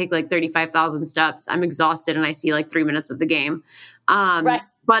early. I take like 35,000 steps. I'm exhausted, and I see like 3 minutes of the game.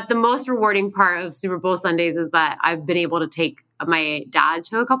 But the most rewarding part of Super Bowl Sundays is that I've been able to take my dad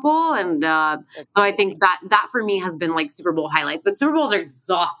to a couple. And so I think that for me has been like Super Bowl highlights. But Super Bowls are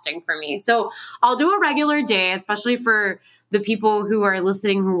exhausting for me. So I'll do a regular day, especially for the people who are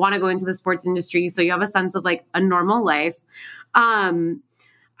listening who want to go into the sports industry. So you have a sense of like a normal life. I'll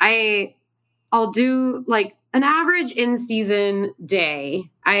do like an average in-season day.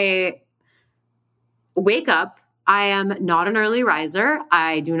 I wake up. I am not an early riser.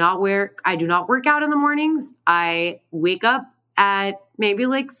 I do not work out in the mornings. I wake up at maybe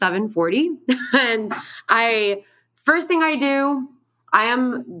like 7:40. And first thing I do, I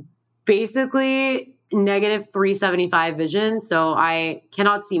am basically negative 375 vision. So I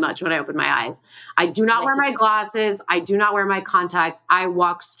cannot see much when I open my eyes. I do not wear my glasses. I do not wear my contacts. I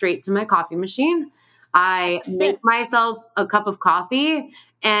walk straight to my coffee machine. I make myself a cup of coffee,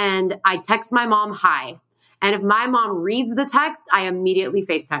 and I text my mom, hi. And if my mom reads the text, I immediately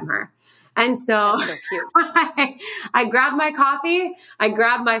FaceTime her. And so, That's so cute. I grabbed my coffee, I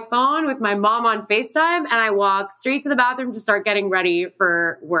grabbed my phone with my mom on FaceTime, and I walked straight to the bathroom to start getting ready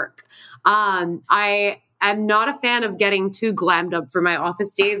for work. I'm not a fan of getting too glammed up for my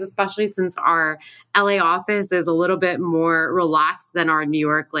office days, especially since our LA office is a little bit more relaxed than our New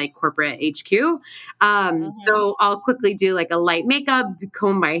York like corporate HQ. So I'll quickly do like a light makeup,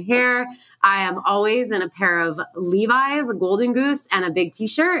 comb my hair. I am always in a pair of Levi's, a Golden Goose, and a big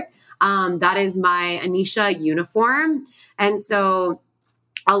t-shirt. That is my Anisha uniform. And so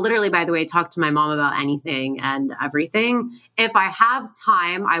I'll literally, by the way, talk to my mom about anything and everything. If I have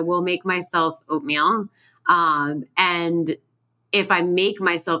time, I will make myself oatmeal. And if I make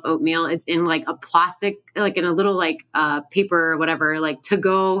myself oatmeal, it's in like a plastic, like in a little like paper or whatever, like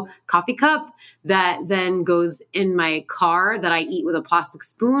to-go coffee cup that then goes in my car that I eat with a plastic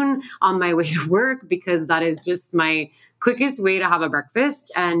spoon on my way to work, because that is just my quickest way to have a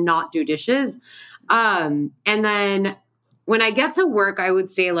breakfast and not do dishes. And then when I get to work, I would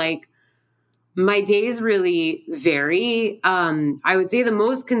say like my days really vary. I would say the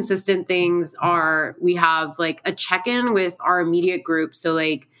most consistent things are we have like a check-in with our immediate group. So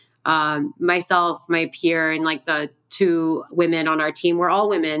like myself, my peer, and like the two women on our team, we're all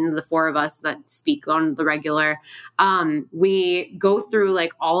women, the four of us that speak on the regular. We go through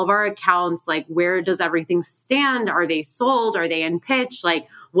like all of our accounts, like where does everything stand? Are they sold? Are they in pitch? Like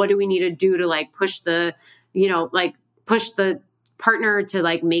what do we need to do to like push the partner to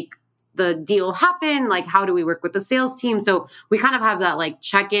like make the deal happen? Like, how do we work with the sales team? So we kind of have that like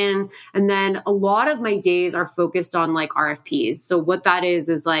check-in. And then a lot of my days are focused on like RFPs. So what that is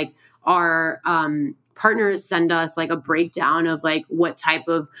like our partners send us like a breakdown of like what type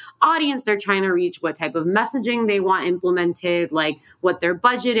of audience they're trying to reach, what type of messaging they want implemented, like what their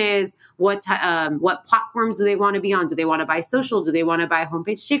budget is, what platforms do they want to be on? Do they want to buy social? Do they want to buy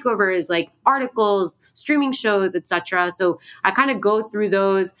homepage takeovers, like articles, streaming shows, etc.? So I kind of go through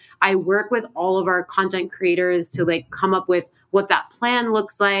those. I work with all of our content creators to like come up with what that plan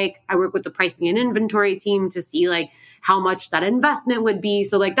looks like. I work with the pricing and inventory team to see like how much that investment would be.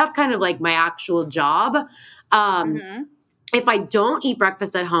 So like, that's kind of like my actual job. If I don't eat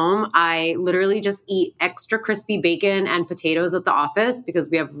breakfast at home, I literally just eat extra crispy bacon and potatoes at the office because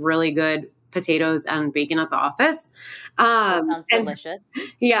we have really good potatoes and bacon at the office. Sounds delicious.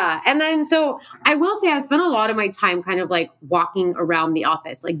 Yeah. And then, so I will say I spent a lot of my time kind of like walking around the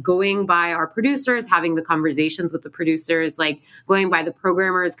office, like going by our producers, having the conversations with the producers, like going by the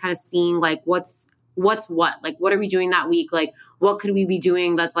programmers, kind of seeing like what's what, like, what are we doing that week? Like, what could we be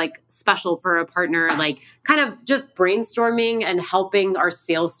doing that's like special for a partner? Like kind of just brainstorming and helping our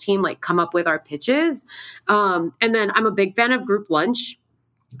sales team, like come up with our pitches. And then I'm a big fan of group lunch.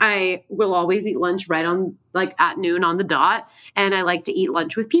 I will always eat lunch right on like at noon on the dot. And I like to eat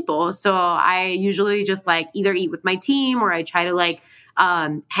lunch with people. So I usually just like either eat with my team or I try to like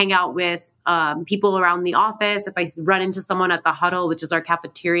hang out with people around the office. If I run into someone at the Huddle, which is our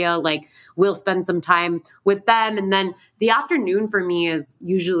cafeteria, like we'll spend some time with them. And then the afternoon for me is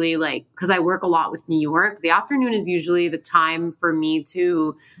usually like, because I work a lot with New York, the afternoon is usually the time for me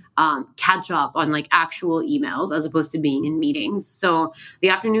to catch up on like actual emails as opposed to being in meetings. So the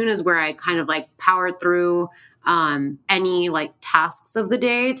afternoon is where I kind of like power through any like tasks of the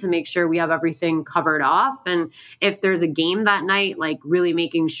day to make sure we have everything covered off. And if there's a game that night, like really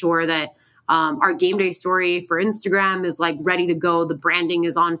making sure that our game day story for Instagram is like ready to go. The branding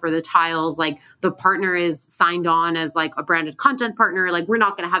is on for the tiles. Like the partner is signed on as like a branded content partner. Like we're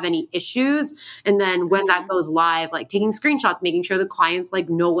not going to have any issues. And then when that goes live, like taking screenshots, making sure the clients like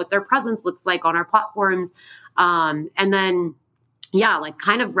know what their presence looks like on our platforms. And then, yeah, like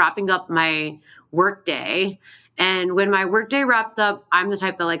kind of wrapping up my work day. And when my work day wraps up, I'm the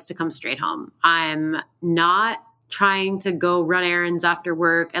type that likes to come straight home. I'm not trying to go run errands after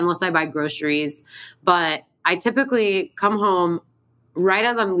work unless I buy groceries. But I typically come home right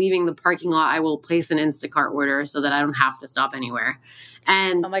as I'm leaving the parking lot. I will place an Instacart order so that I don't have to stop anywhere.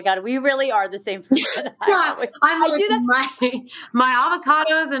 And oh my God, we really are the same person. I do that. My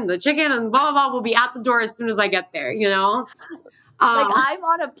avocados and the chicken and blah, blah, blah will be at the door as soon as I get there, you know? Like I'm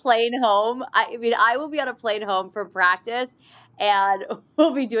on a plane home. I mean, I will be on a plane home for practice and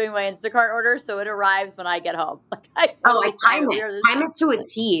we'll be doing my Instacart order. So it arrives when I get home. Like I time it to a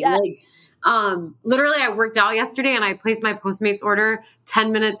T. Yes. Like, literally I worked out yesterday and I placed my Postmates order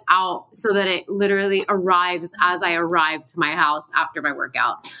 10 minutes out so that it literally arrives as I arrive to my house after my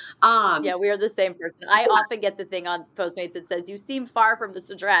workout. Yeah, we are the same person. I often get the thing on Postmates that says, "You seem far from this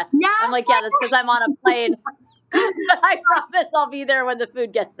address." Yeah, I'm like, yeah, that's because I'm on a plane. I promise I'll be there when the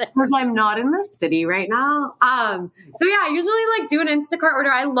food gets there. Because I'm not in the city right now. So yeah, I usually like do an Instacart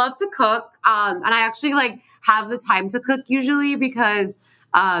order. I love to cook. And I actually like have the time to cook usually because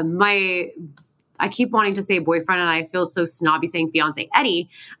I keep wanting to say boyfriend and I feel so snobby saying fiance, Eddie,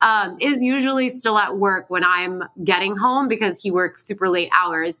 is usually still at work when I'm getting home because he works super late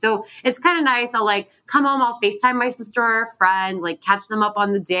hours. So it's kind of nice. I'll like come home, I'll FaceTime my sister or a friend, like catch them up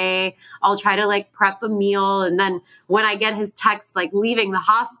on the day. I'll try to like prep a meal. And then when I get his text, like leaving the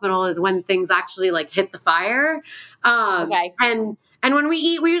hospital is when things actually like hit the fire. Okay. And when we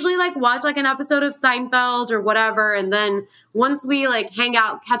eat, we usually like watch like an episode of Seinfeld or whatever. And then once we like hang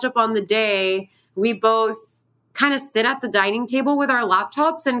out, catch up on the day, we both kind of sit at the dining table with our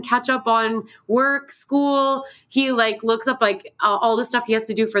laptops and catch up on work, school. He like looks up like all the stuff he has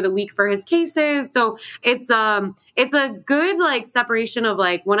to do for the week for his cases. So it's a good like separation of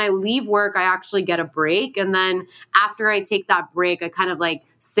like when I leave work, I actually get a break. And then after I take that break, I kind of like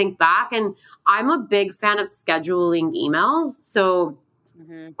sink back. And I'm a big fan of scheduling emails. So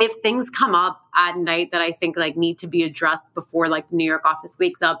if things come up at night that I think like need to be addressed before like the New York office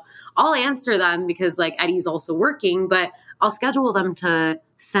wakes up, I'll answer them because like Eddie's also working, but I'll schedule them to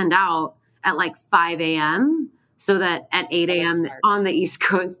send out at like 5 a.m. so that at 8 a.m. on the East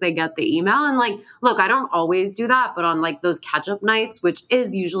Coast, they get the email. And like, look, I don't always do that, but on like those catch up nights, which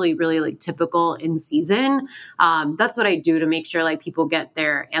is usually really like typical in season, that's what I do to make sure like people get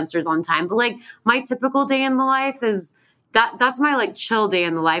their answers on time. But like my typical day in the life is that's my like chill day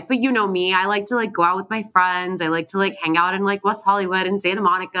in the life. But you know me, I like to like go out with my friends. I like to like hang out in like West Hollywood and Santa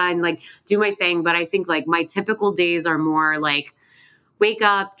Monica and like do my thing. But I think like my typical days are more like wake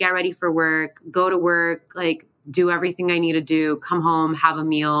up, get ready for work, go to work, like do everything I need to do, come home, have a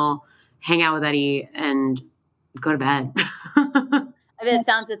meal, hang out with Eddie and go to bed. I mean,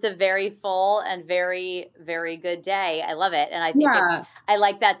 it's a very full and very, very good day. I love it. And I think I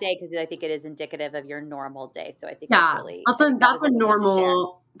like that day because I think it is indicative of your normal day. So I think that's really, that's a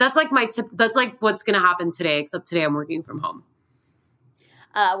normal, that's like my tip. That's like what's going to happen today, except today I'm working from home.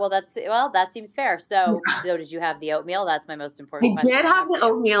 That seems fair. So did you have the oatmeal? That's my most important question. I did have the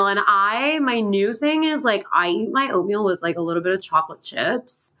oatmeal and my new thing is like, I eat my oatmeal with like a little bit of chocolate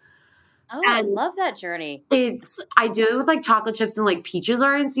chips. Oh, I love that journey. I do it with like chocolate chips and like peaches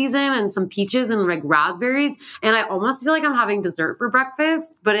are in season and some peaches and like raspberries. And I almost feel like I'm having dessert for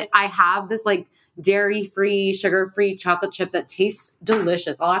breakfast, but I have this like dairy-free, sugar-free chocolate chip that tastes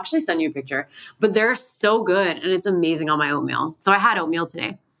delicious. I'll actually send you a picture, but they're so good and it's amazing on my oatmeal. So I had oatmeal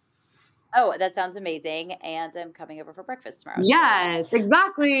today. Oh, that sounds amazing. And I'm coming over for breakfast tomorrow. Yes,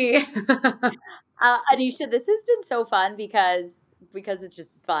 exactly. Anisha, this has been so fun because it's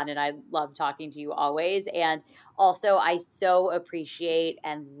just fun and I love talking to you always. And also I so appreciate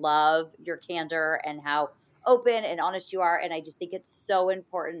and love your candor and how open and honest you are. And I just think it's so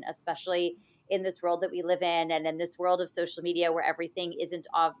important, especially in this world that we live in and in this world of social media where everything isn't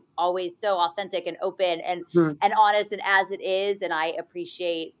always so authentic and open and honest and as it is. And I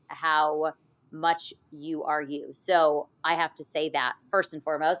appreciate how much you are you. So I have to say that first and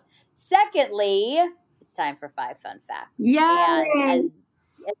foremost. Secondly, it's time for 5 fun facts. Yeah. And as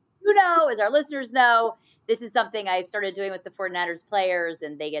you know, as our listeners know, this is something I've started doing with the 49ers players,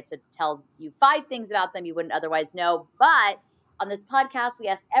 and they get to tell you 5 things about them you wouldn't otherwise know. But on this podcast, we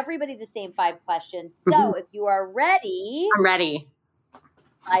ask everybody the same 5 questions. So if you are ready. I'm ready.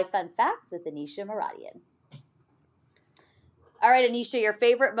 5 fun facts with Anisha Moradian. All right, Anisha, your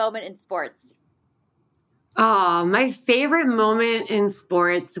favorite moment in sports. Oh, my favorite moment in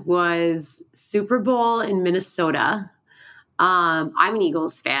sports was Super Bowl in Minnesota. I'm an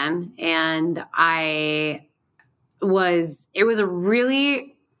Eagles fan, and I know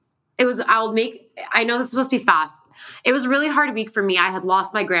this is supposed to be fast. It was a really hard week for me. I had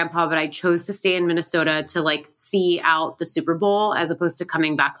lost my grandpa, but I chose to stay in Minnesota to like see out the Super Bowl as opposed to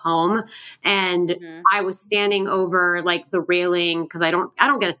coming back home. And I was standing over like the railing because I don't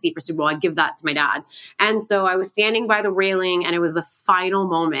get a seat for Super Bowl. I give that to my dad. And so I was standing by the railing and it was the final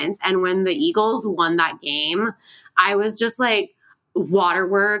moment. And when the Eagles won that game, I was just like,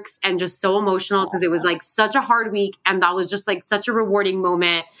 waterworks and just so emotional because it was like such a hard week and that was just like such a rewarding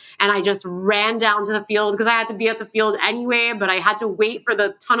moment. And I just ran down to the field because I had to be at the field anyway, but I had to wait for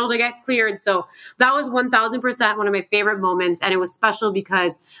the tunnel to get cleared. So that was 1000% one of my favorite moments. And it was special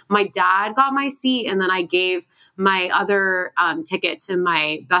because my dad got my seat and then I gave my other ticket to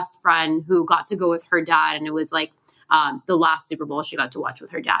my best friend who got to go with her dad. And it was like the last Super Bowl she got to watch with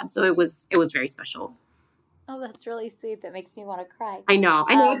her dad. So it was very special. Oh, that's really sweet. That makes me want to cry. I know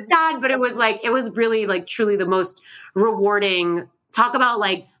it's sad, but it was really like truly the most rewarding talk about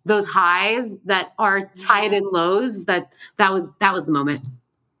like those highs that are tied in lows. That was the moment.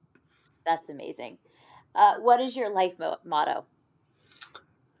 That's amazing. What is your life motto?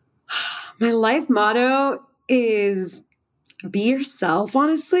 My life motto is be yourself,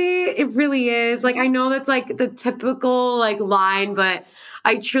 honestly. It really is. Like, I know that's like the typical like line, but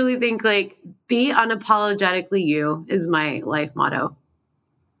I truly think like be unapologetically you is my life motto.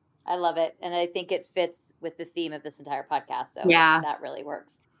 I love it. And I think it fits with the theme of this entire podcast. So yeah, that really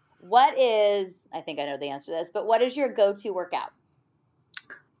works. I think I know the answer to this, but what is your go-to workout?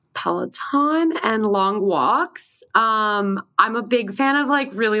 Peloton and long walks. I'm a big fan of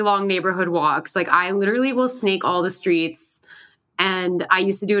like really long neighborhood walks. Like I literally will snake all the streets, and I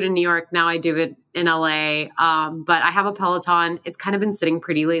used to do it in New York. Now I do it in LA. But I have a Peloton. It's kind of been sitting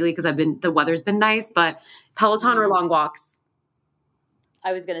pretty lately because the weather's been nice, but Peloton or long walks.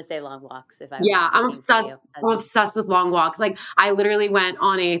 I was going to say long walks. I'm obsessed. I'm obsessed with long walks. Like I literally went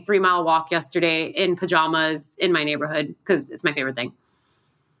on a 3-mile walk yesterday in pajamas in my neighborhood because it's my favorite thing.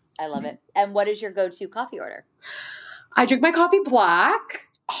 I love it. And what is your go-to coffee order? I drink my coffee black,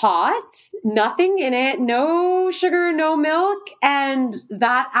 hot, nothing in it, no sugar, no milk. And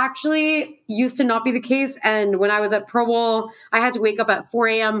that actually used to not be the case. And when I was at Pro Bowl, I had to wake up at 4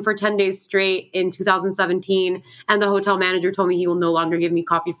 a.m. for 10 days straight in 2017. And the hotel manager told me he will no longer give me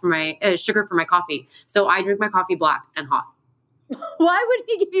coffee for my sugar for my coffee. So I drink my coffee black and hot. Why would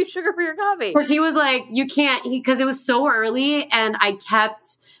he give you sugar for your coffee? Because he was like, you can't, because it was so early and I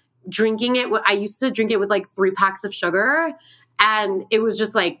kept drinking it. I used to drink it with like 3 packs of sugar and it was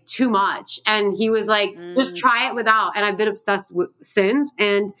just like too much. And he was like, just try it without. And I've been obsessed since,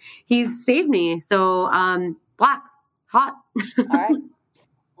 and he's saved me. So, black, hot. All right.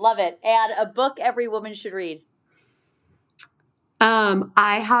 Love it. And a book every woman should read.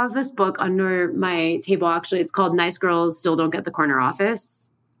 I have this book under my table. Actually, it's called Nice Girls Still Don't Get the Corner Office.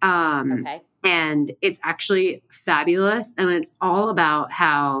 Okay. And it's actually fabulous. And it's all about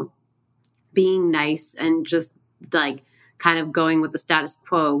how being nice and just like kind of going with the status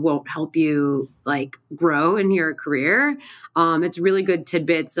quo won't help you like grow in your career. It's really good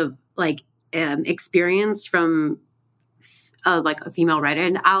tidbits of like experience from like a female writer.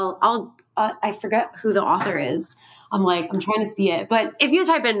 And I forget who the author is. I'm trying to see it. But if you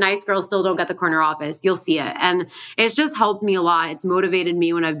type in Nice Girls Still Don't Get the Corner Office, you'll see it. And it's just helped me a lot. It's motivated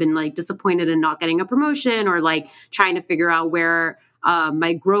me when I've been like disappointed in not getting a promotion or like trying to figure out where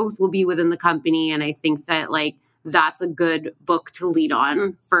my growth will be within the company. And I think that like that's a good book to lead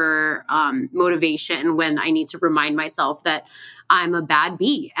on for motivation when I need to remind myself that I'm a bad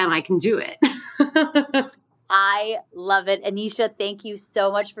bee and I can do it. I love it. Anisha, thank you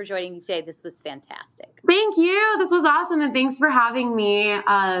so much for joining me today. This was fantastic. Thank you. This was awesome. And thanks for having me.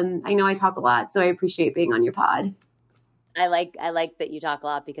 I know I talk a lot, so I appreciate being on your pod. I like that you talk a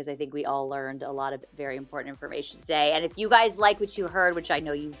lot because I think we all learned a lot of very important information today. And if you guys like what you heard, which I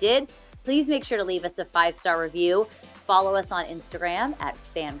know you did, please make sure to leave us a 5-star review. Follow us on Instagram at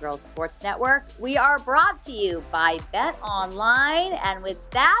Fangirl Sports Network. We are brought to you by Bet Online. And with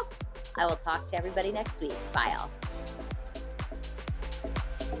that, I will talk to everybody next week. Bye, all.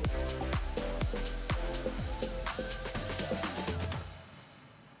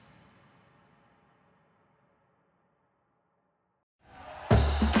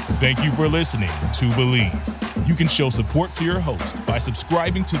 Thank you for listening to Believe. You can show support to your host by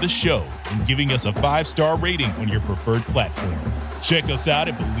subscribing to the show and giving us a 5-star rating on your preferred platform. Check us out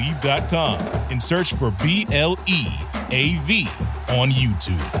at Believe.com and search for BLEAV on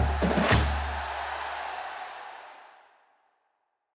YouTube.